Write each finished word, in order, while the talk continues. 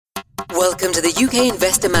Welcome to the UK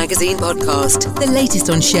Investor Magazine podcast, the latest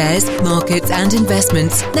on shares, markets and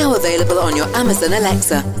investments, now available on your Amazon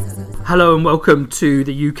Alexa. Hello and welcome to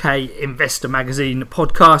the UK Investor Magazine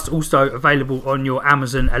podcast, also available on your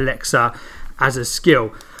Amazon Alexa as a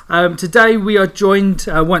skill. Today we are joined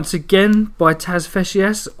once again by Taz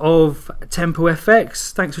Feshias of Tempo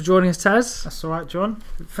FX. Thanks for joining us, Taz. That's all right, John.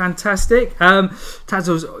 Fantastic. Taz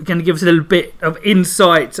was going to give us a little bit of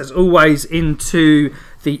insight, as always, into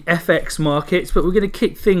the FX markets, but we're going to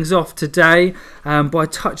kick things off today by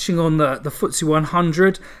touching on the FTSE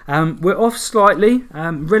 100. We're off slightly,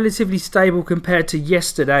 relatively stable compared to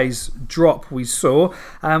yesterday's drop we saw.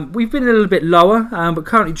 We've been a little bit lower, but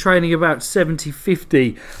currently trading about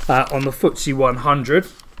 70.50 on the FTSE 100.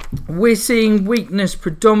 We're seeing weakness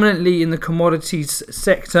predominantly in the commodities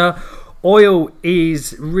sector. Oil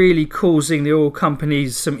is really causing the oil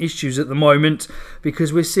companies some issues at the moment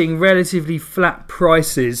because we're seeing relatively flat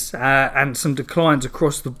prices and some declines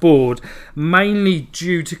across the board, mainly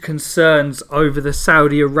due to concerns over the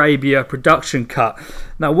Saudi Arabia production cut.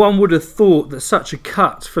 Now, one would have thought that such a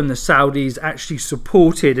cut from the Saudis actually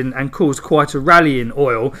supported and caused quite a rally in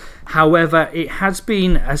oil. However, it has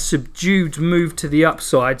been a subdued move to the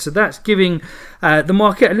upside, so that's giving the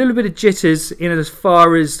market a little bit of jitters in as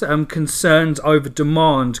far as concerns over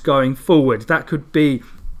demand going forward. That could be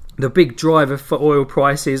the big driver for oil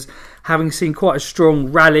prices. Having seen quite a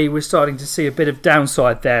strong rally, we're starting to see a bit of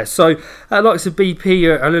downside there. So, likes of BP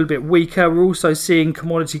are a little bit weaker. We're also seeing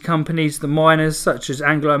commodity companies, the miners such as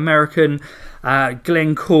Anglo American,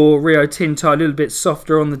 Glencore, Rio Tinto, a little bit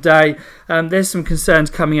softer on the day. There's some concerns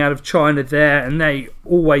coming out of China there, and they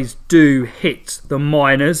always do hit the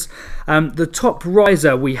miners. The top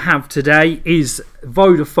riser we have today is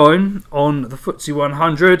Vodafone on the FTSE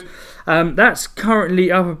 100. That's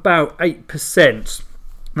currently up about 8%.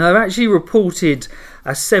 Now, they've actually reported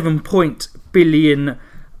a €7 billion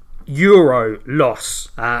loss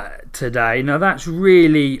today. Now, that's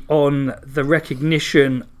really on the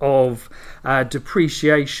recognition of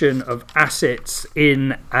depreciation of assets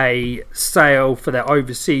in a sale for their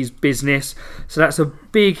overseas business. So that's a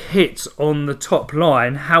big hit on the top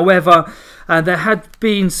line. However, there had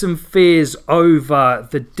been some fears over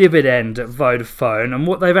the dividend at Vodafone, and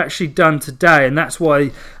what they've actually done today, and that's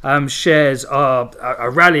why shares are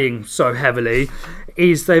rallying so heavily,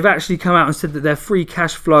 is they've actually come out and said that their free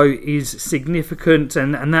cash flow is significant,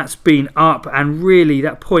 and that's been up, and really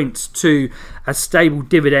that points to a stable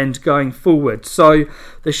dividend going forward. So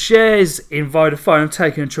the shares in Vodafone have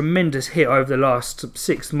taken a tremendous hit over the last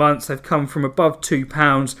 6 months. They've come from above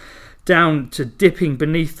 £2 down to dipping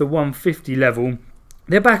beneath the 150 level.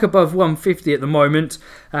 They're back above 150 at the moment,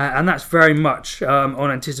 and that's very much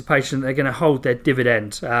on anticipation that they're going to hold their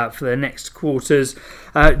dividend for the next quarters.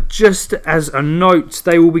 Just as a note,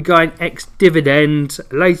 they will be going ex-dividend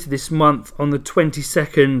later this month on the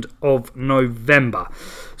 22nd of November.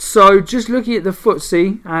 So just looking at the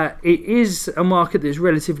FTSE, it is a market that's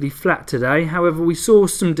relatively flat today. However, we saw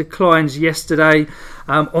some declines yesterday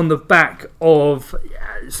on the back of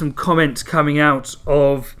some comments coming out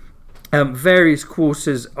of various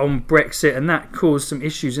quarters on Brexit, and that caused some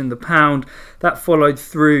issues in the pound. That followed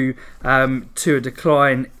through to a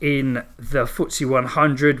decline in the FTSE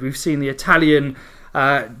 100. We've seen the Italian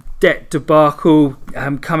debt debacle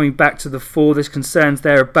coming back to the fore. There's concerns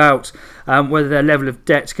there about whether their level of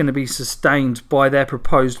debt is going to be sustained by their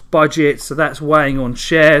proposed budget, so that's weighing on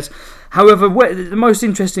shares. However, the most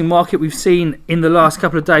interesting market we've seen in the last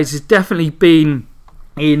couple of days has definitely been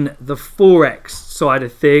in the Forex side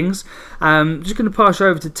of things. Just going to pass you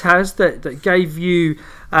over to Taz that gave you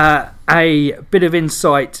a bit of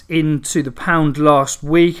insight into the pound last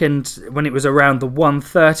week and when it was around the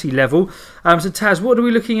 130 level. So Taz, what are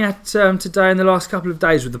we looking at today in the last couple of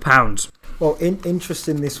days with the pound? Well,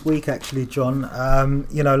 interesting this week actually, John.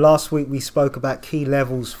 Last week we spoke about key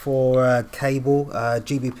levels for cable,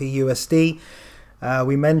 GBP USD.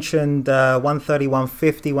 We mentioned 130,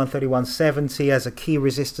 150, 130, 170 as a key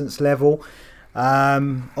resistance level.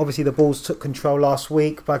 Obviously, the bulls took control last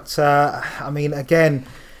week, but we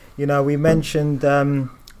mentioned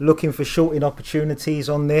looking for shorting opportunities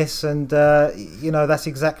on this, and that's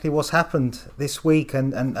exactly what's happened this week.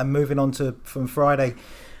 And moving on to from Friday,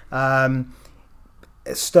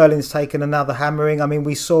 sterling's taken another hammering. I mean,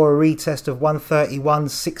 we saw a retest of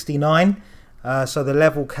 131.69. So the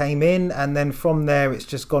level came in, and then from there it's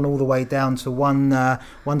just gone all the way down to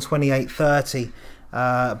 128.30.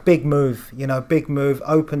 Big move.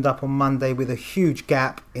 Opened up on Monday with a huge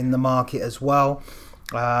gap in the market as well.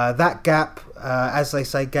 That gap, as they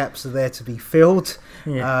say, gaps are there to be filled.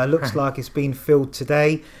 Looks like it's been filled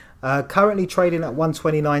today. currently trading at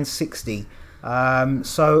 129.60.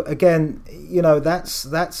 So again,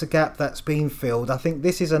 that's a gap that's been filled. I think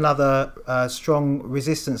this is another strong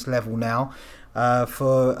resistance level now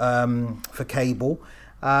for cable.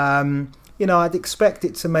 I'd expect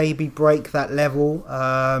it to maybe break that level,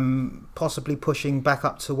 possibly pushing back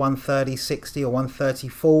up to 130.60 or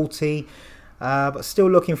 130.40. But still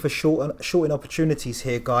looking for shorting opportunities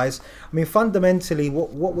here, guys. I mean, fundamentally,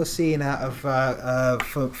 what we're seeing out of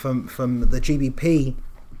from the GBP,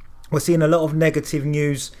 we're seeing a lot of negative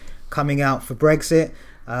news coming out for Brexit.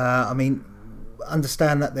 I mean,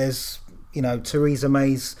 understand that there's, Theresa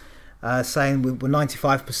May's saying we're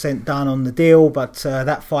 95% done on the deal, but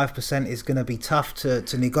that 5% is going to be tough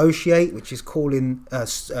to negotiate, which is stalling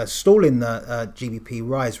the GBP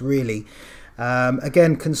rise, really.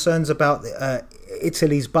 Again, concerns about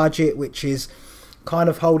Italy's budget, which is kind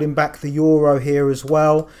of holding back the euro here as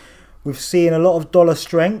well. We've seen a lot of dollar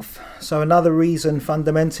strength, so another reason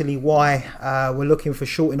fundamentally why we're looking for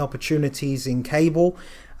shorting opportunities in cable.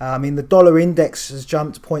 I mean, the dollar index has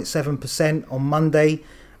jumped 0.7% on Monday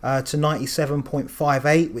to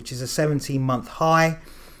 97.58, which is a 17-month high.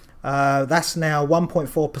 That's now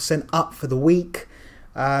 1.4% up for the week.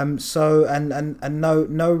 So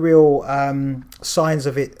no real signs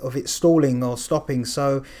of it stalling or stopping.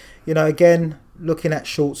 So, again, looking at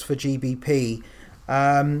shorts for GBP.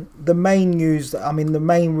 The main news, the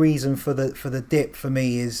main reason for the dip for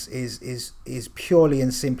me is purely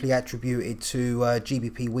and simply attributed to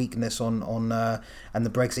GBP weakness on and the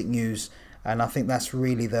Brexit news, and I think that's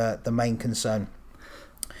really the main concern.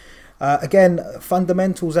 Again,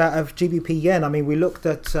 fundamentals out of GBP yen. I mean, we looked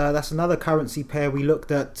at that's another currency pair we looked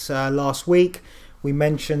at last week. We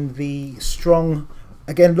mentioned the strong,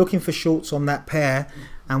 again, looking for shorts on that pair.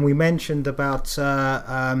 And we mentioned about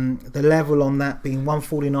the level on that being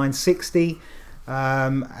 149.60.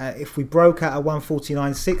 If we broke out at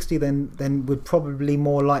 149.60, then we'd probably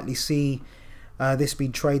more likely see this be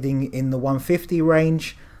trading in the 150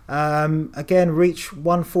 range. Again, reach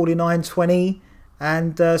 149.20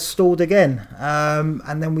 and stalled again.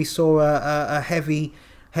 And then we saw a heavy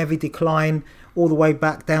decline all the way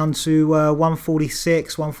back down to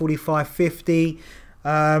 146, 145.50.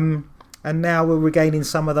 And now we're regaining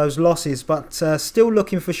some of those losses, but still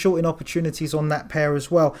looking for shorting opportunities on that pair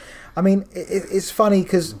as well. I mean, it's funny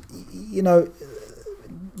because, the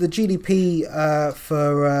GDP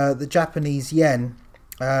for the Japanese yen,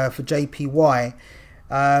 for JPY,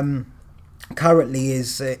 currently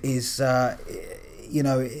is it's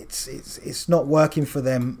not working for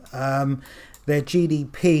them. Their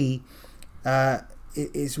GDP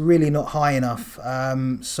is really not high enough,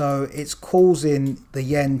 so it's causing the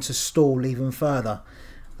yen to stall even further,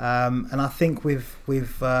 and I think with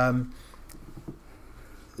the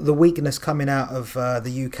weakness coming out of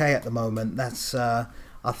the UK at the moment, that's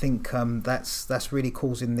that's really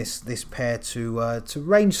causing this pair to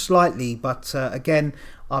range slightly, but again,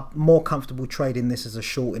 I'm more comfortable trading this as a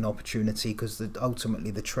shorting opportunity because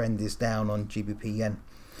ultimately the trend is down on GBP yen.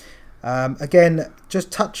 Again,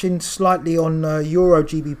 just touching slightly on Euro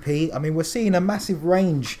GBP. I mean, we're seeing a massive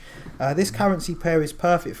range. This currency pair is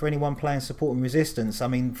perfect for anyone playing support and resistance. I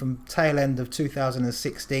mean, from tail end of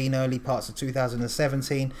 2016, early parts of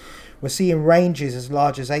 2017, we're seeing ranges as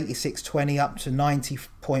large as 86.20 up to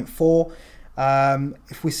 90.4.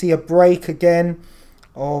 If we see a break again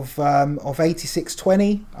of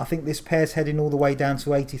 86.20, I think this pair's heading all the way down to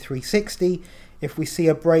 83.60. If we see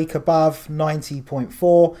a break above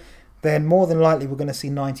 90.4, then more than likely we're going to see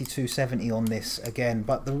 92.70 on this again.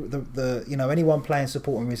 But the anyone playing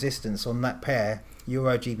support and resistance on that pair,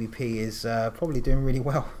 Euro GBP, is probably doing really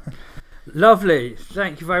well. Lovely,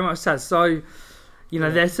 thank you very much, Taz. So,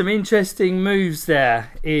 there's some interesting moves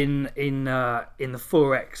there in the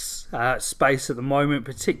forex space at the moment,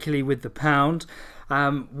 particularly with the pound.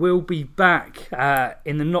 We'll be back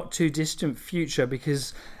in the not too distant future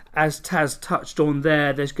because, as Taz touched on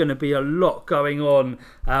there's going to be a lot going on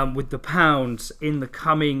with the pound in the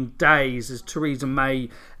coming days as Theresa May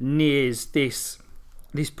nears this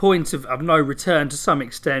point of no return to some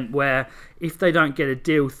extent, where if they don't get a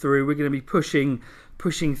deal through, we're going to be pushing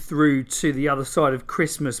through to the other side of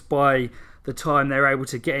Christmas by the time they're able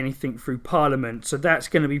to get anything through Parliament. So that's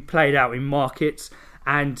going to be played out in markets.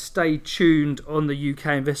 And stay tuned on the UK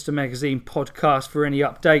Investor Magazine podcast for any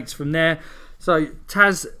updates from there. So,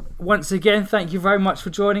 Taz, once again, thank you very much for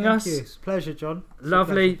joining us. Thank you. It's a pleasure, John.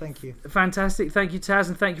 Lovely. Thank you. Fantastic. Thank you, Taz,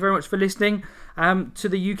 and thank you very much for listening to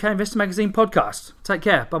the UK Investor Magazine podcast. Take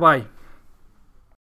care. Bye-bye.